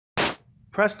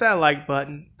press that like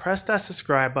button, press that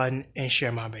subscribe button, and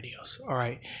share my videos. All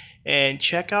right. And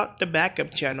check out the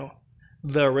backup channel.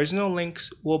 The original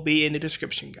links will be in the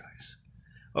description, guys.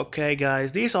 Okay,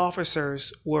 guys, these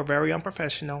officers were very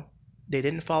unprofessional. They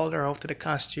didn't follow their oath to the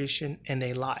Constitution, and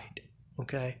they lied.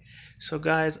 Okay, so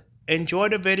guys, enjoy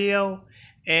the video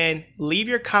and leave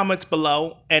your comments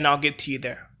below, and I'll get to you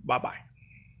there. Bye-bye.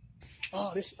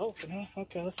 Oh, this is open, huh?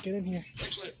 Okay, let's get in here.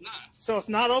 Actually, it's not. So it's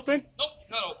not open? Nope,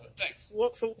 not open. Thanks.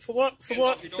 What? For what? For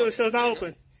what? So it's not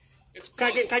open. It's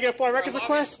Can I get a FOIA records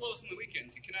request? It's closed on the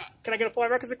weekends. You cannot. Can I get a FOIA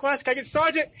records request? Can I get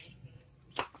Sergeant?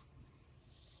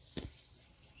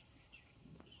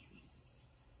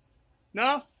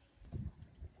 No?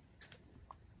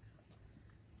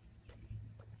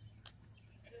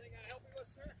 Anything I can help you with,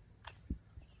 sir?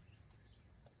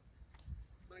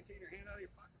 Mind taking your hand out of your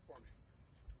pocket for me?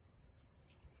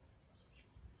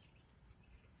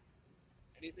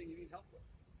 Anything you need help with?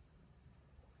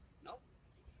 No?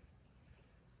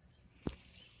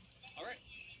 All right.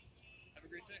 Have a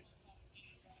great day.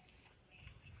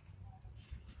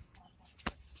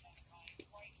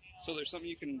 So there's something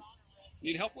you can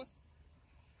need help with?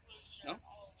 No?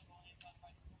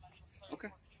 Okay.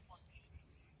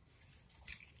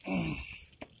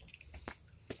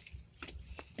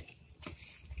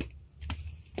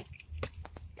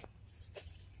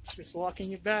 Just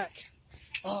walking you back.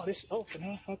 Oh, this is open,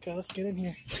 huh? Okay, let's get in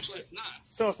here. Actually, it's not.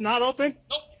 So it's not open?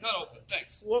 Nope, not open.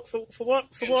 Thanks. What? For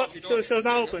what? For what? So it's not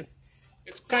open.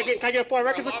 It's Can closed. I get a FOIA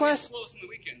records Our lobby's request? closed on the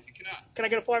weekends. You cannot. Can I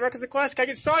get a FOIA records request? Can I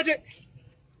get Sergeant?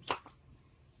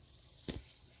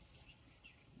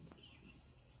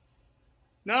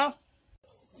 No?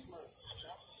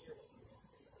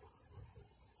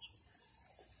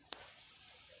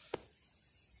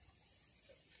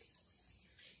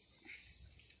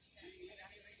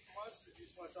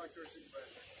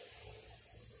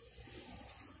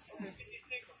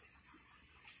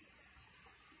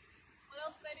 What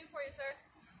else can I do for you, sir?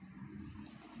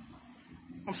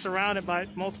 I'm surrounded by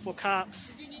multiple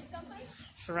cops. Did you need something?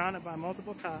 Surrounded by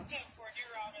multiple cops.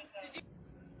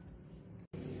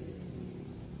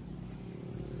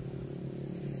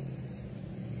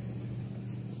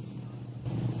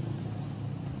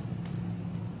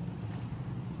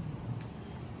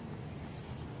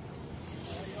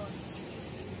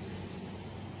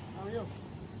 How are you?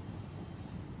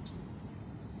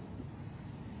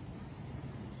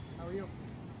 How are you?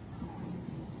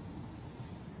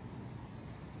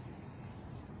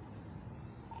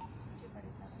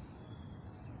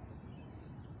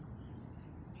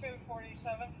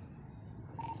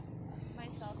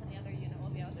 Myself and the other unit will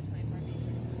be out the 24 basis.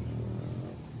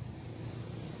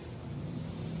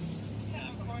 Yeah,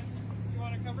 of course. You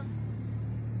want to cover?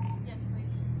 Yes,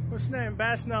 please. What's your name?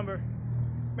 Badge number.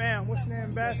 Ma'am, what's your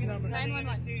name? Badge number.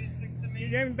 911. Your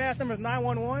name and badge number is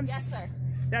 911? Yes, sir.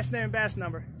 That's your name and badge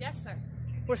number. Yes, sir.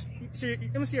 Let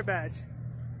me see your badge.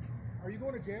 Are you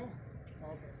going to jail?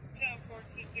 Okay. Yeah, of course.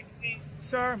 16.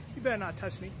 Sir, you better not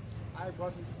touch me. I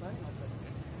wasn't planning on touching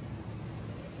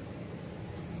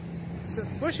So,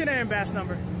 what's your name and badge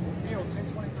number? it. Neil,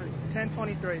 1023.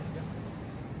 1023. Yep.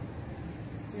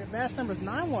 Your badge number is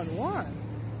 911.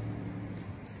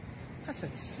 That's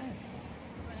insane.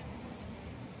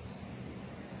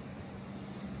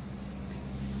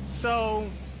 So,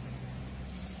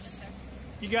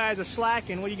 you guys are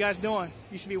slacking. What are you guys doing?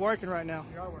 You should be working right now.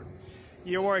 We are working.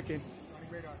 You're working.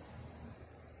 Running radar.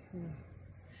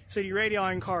 So you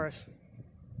radaring cars.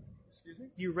 Excuse me?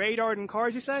 You radared in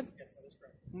cars, you said? Yes, that is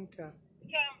correct. Okay.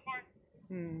 Yeah, of course.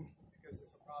 Because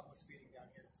there's a problem with speeding down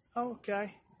here.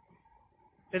 Okay.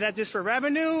 Is that just for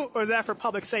revenue or is that for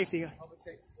public safety? Public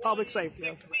safety. Public safety,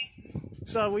 okay.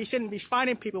 So we shouldn't be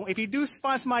fining people. If you do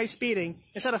spot somebody speeding,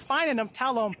 instead of fining them,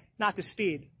 tell them not to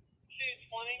speed. She's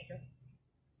 20. Okay.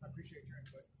 I appreciate your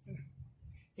input.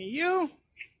 And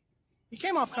you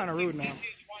came off kind of rude now. 220,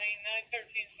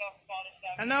 913 South Bottom.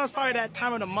 I know it's probably that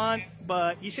time of the month,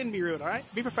 but you shouldn't be rude, all right?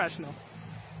 Be professional.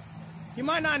 You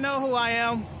might not know who I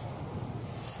am,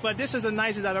 but this is the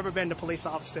nicest I've ever been to police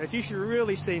officers. You should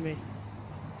really see me.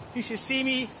 You should see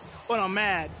me when I'm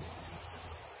mad.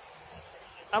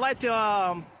 I like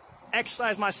to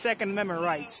exercise my Second Amendment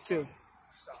rights, too.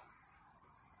 So.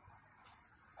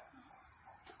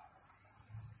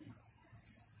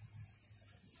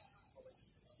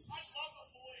 I love the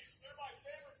police. They're my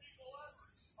favorite people ever.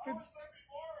 I wish there'd be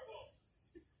more of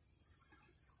them.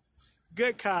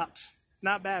 Good cops,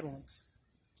 not bad ones.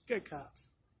 Good cops.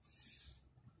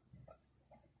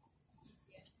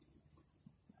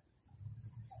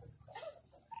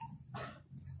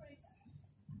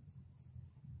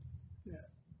 Yeah.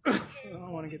 I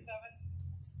don't want to get.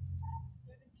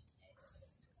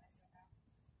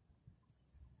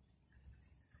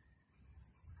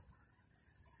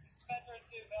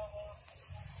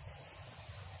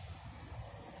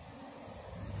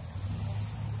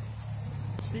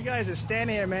 So you guys are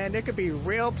standing here, man. There could be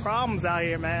real problems out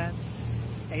here, man.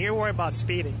 And you're worried about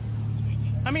speeding.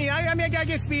 I mean, I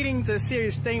get speeding to a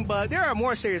serious thing, but there are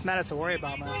more serious matters to worry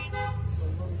about, man. So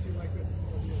what would you like us to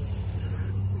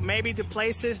do? Maybe to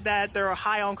places that they're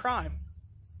high on crime.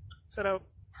 So to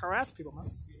harass people, man.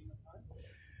 Speeding up time?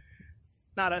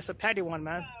 No, that's a petty one,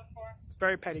 man. It's a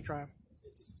very petty crime.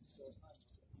 It's still a crime.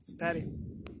 It's petty.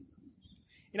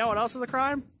 You know what else is a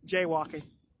crime? Jaywalking.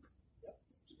 Yep,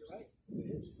 you're right. It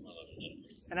is.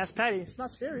 And that's petty. It's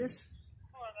not serious.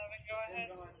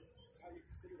 Depends on how you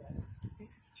consider that.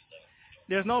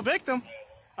 There's no victim.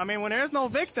 I mean, when there's no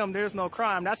victim, there's no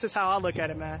crime. That's just how I look at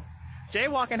it, man.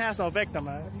 Jaywalking has no victim,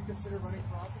 man. Have you considered running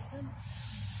for office then?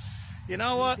 You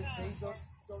know what? You can change those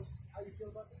how you feel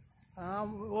about that?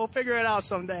 We'll figure it out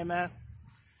someday, man.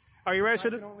 Are you ready I for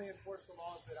can the... only enforce the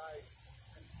laws that I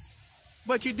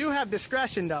But you do have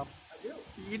discretion, though. do.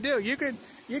 You do.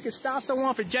 You could stop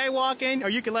someone for jaywalking, or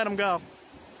you can let them go.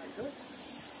 I could.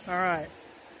 All right.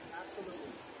 Absolutely.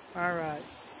 All right.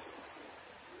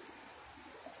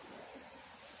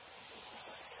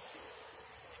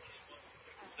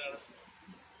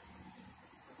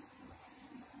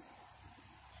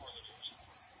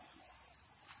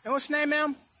 And what's your name,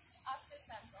 ma'am? Officer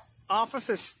Stencil.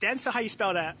 Officer Stencil. How you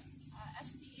spell that?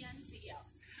 STENCL.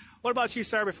 What about you,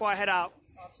 sir, before I head out?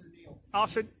 Officer Neal.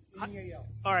 Officer... Neal.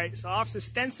 All right, so Officer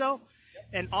Stencil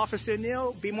and Officer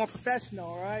Neal, be more professional,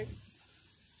 all right?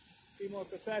 Be more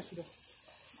professional.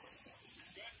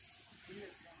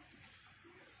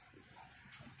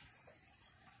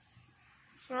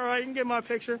 It's all right, you can get my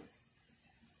picture.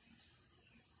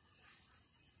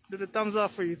 Do the thumbs up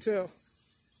for you, too.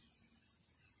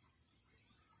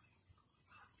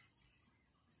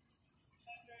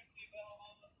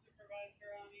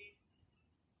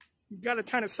 You gotta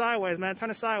turn it sideways, man.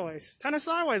 Turn it sideways. Turn it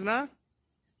sideways, man.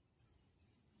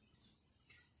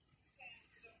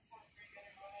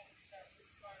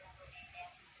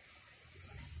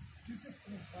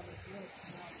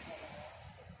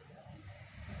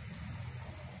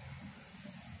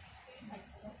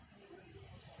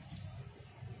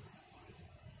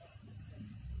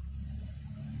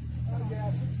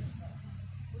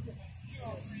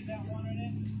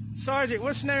 Sergeant,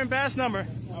 what's your name and badge number?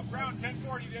 Brown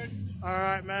 1040, dude. All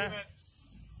right, man.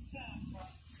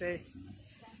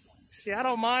 See, I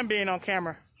don't mind being on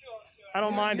camera. I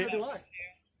don't mind Neither it. do I.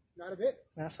 Not a bit.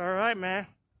 That's all right, man.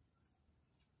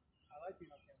 I like being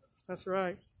on camera. That's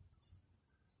right.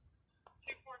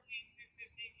 214,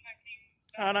 250,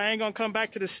 checking. And I ain't gonna come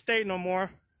back to the state no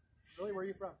more. Really, where are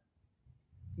you from?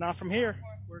 Not from here.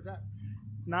 Where's that?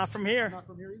 Not from here. Not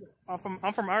from here either. I'm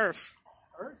from Earth.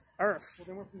 Earth? Earth. Well,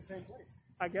 then we're from the same place.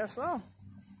 I guess so.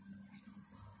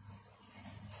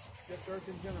 Just Earth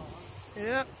in general, huh?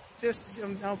 Yep. Just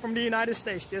I'm from the United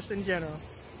States, just in general.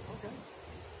 Okay.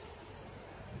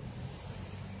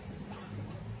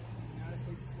 United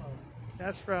States as well.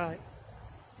 That's right.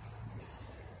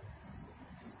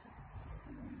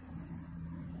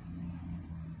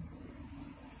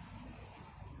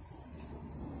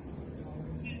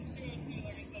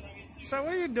 So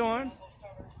what are you doing?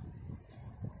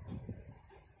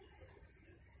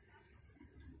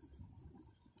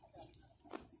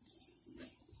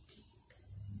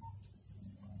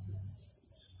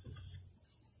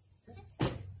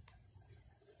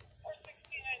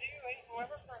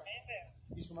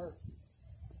 He's from Earth.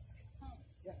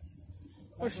 Yeah.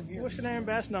 What's your name and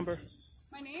badge number?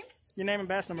 My name? Your name and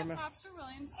badge number, man. Officer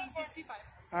Williams, 1065.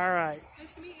 All right.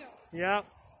 Nice to meet you. Yep.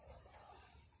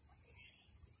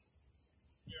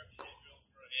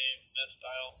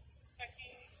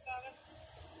 Checking status.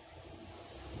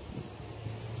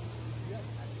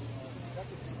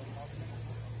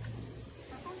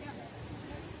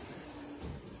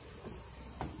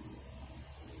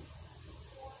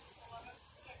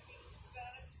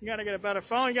 You gotta get a better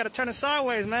phone. You gotta turn it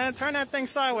sideways, man. Turn that thing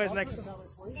sideways next That's time. how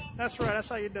it's for you. That's right. That's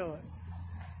how you do it.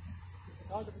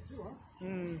 Photographer too, huh?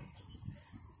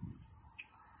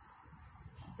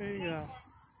 There you go. You want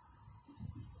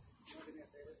to do me a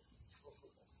favor?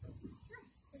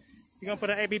 You gonna put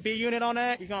an ABB unit on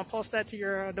that? You gonna post that to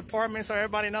your department so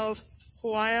everybody knows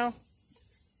who I am?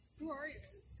 Who are you?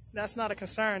 That's not a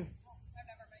concern. I've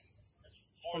never met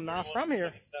you. I'm not from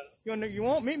here. You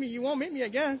won't meet me. You won't meet me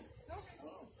again.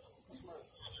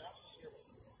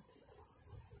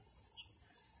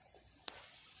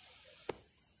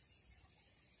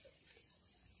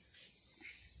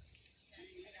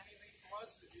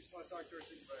 You just want to talk to our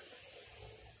supervisor.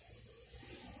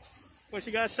 What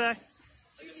you guys say?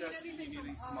 Do you Just need asking if you need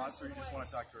anything from us, or you just want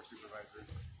to talk to our supervisor.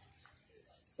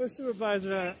 Where's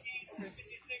supervisor at? What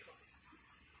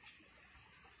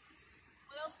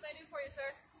else can I do for you,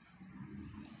 sir?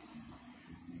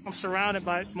 I'm surrounded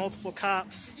by multiple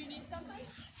cops. Did you need something?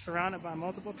 Surrounded by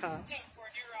multiple cops.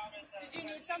 Did you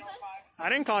need something? I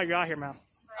didn't call you out here, man. Okay.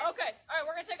 All right,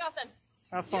 we're gonna take off then.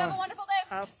 Have You have a fun. wonderful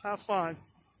day. Have fun.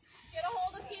 Get a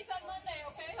hold of Keith on Monday,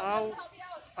 okay? He'll I'll- be able to help you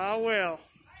out. I will.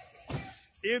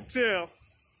 You too.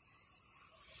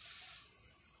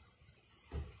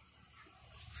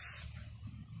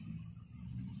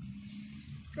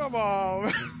 Come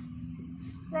on.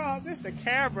 Bro, this the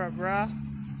camera, bro.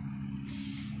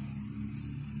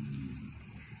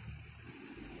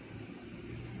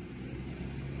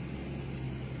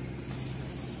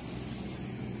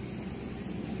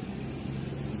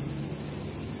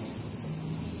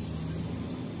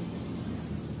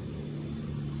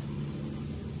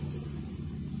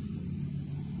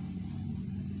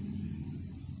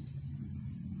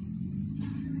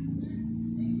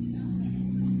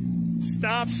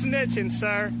 Stop snitching,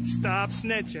 sir. Stop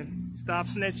snitching. Stop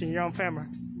snitching. You're on camera.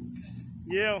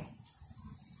 You.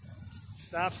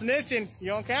 Stop snitching.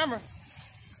 You're on camera.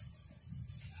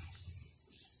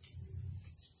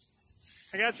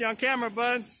 I got you on camera,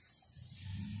 bud.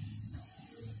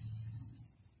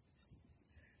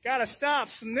 Gotta stop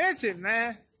snitching,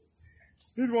 man.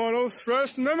 He's one of those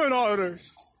First Amendment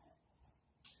auditors.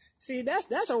 See,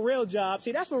 that's a real job.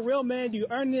 See, that's what real men do.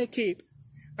 Earning the keep.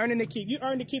 Earning the keep. You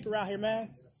earn the keep around here,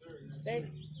 man.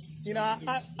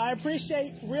 I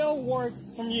appreciate real work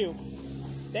from you.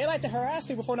 They like to harass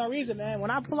people for no reason, man.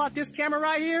 When I pull out this camera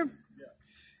right here,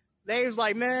 they was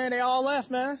like, man, they all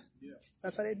left, man.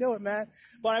 That's how they do it, man.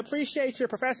 But I appreciate your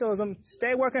professionalism.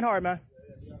 Stay working hard, man.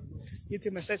 You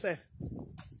too, man. Stay safe.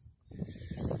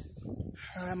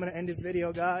 All right, I'm going to end this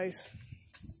video, guys.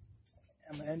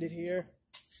 I'm going to end it here.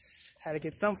 Had to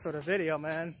get thumped for the video,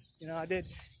 man. You know, I did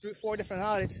 4 different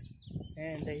audits,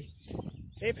 and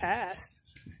they passed.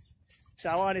 So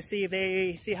I wanted to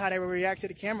see how they would react to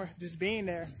the camera just being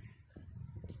there.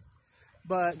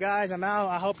 But guys, I'm out.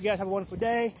 I hope you guys have a wonderful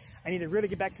day. I need to really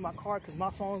get back to my car because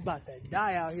my phone's about to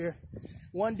die out here.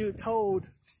 One dude told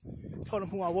him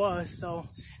who I was, so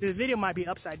this video might be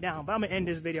upside down, but I'm gonna end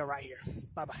this video right here.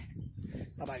 Bye-bye.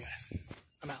 Bye-bye, guys.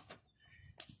 I'm out.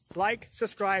 Like,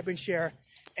 subscribe, and share,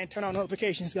 and turn on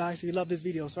notifications, guys, if you love these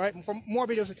videos, all right? For more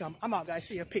videos to come. I'm out, guys.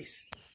 See ya. Peace.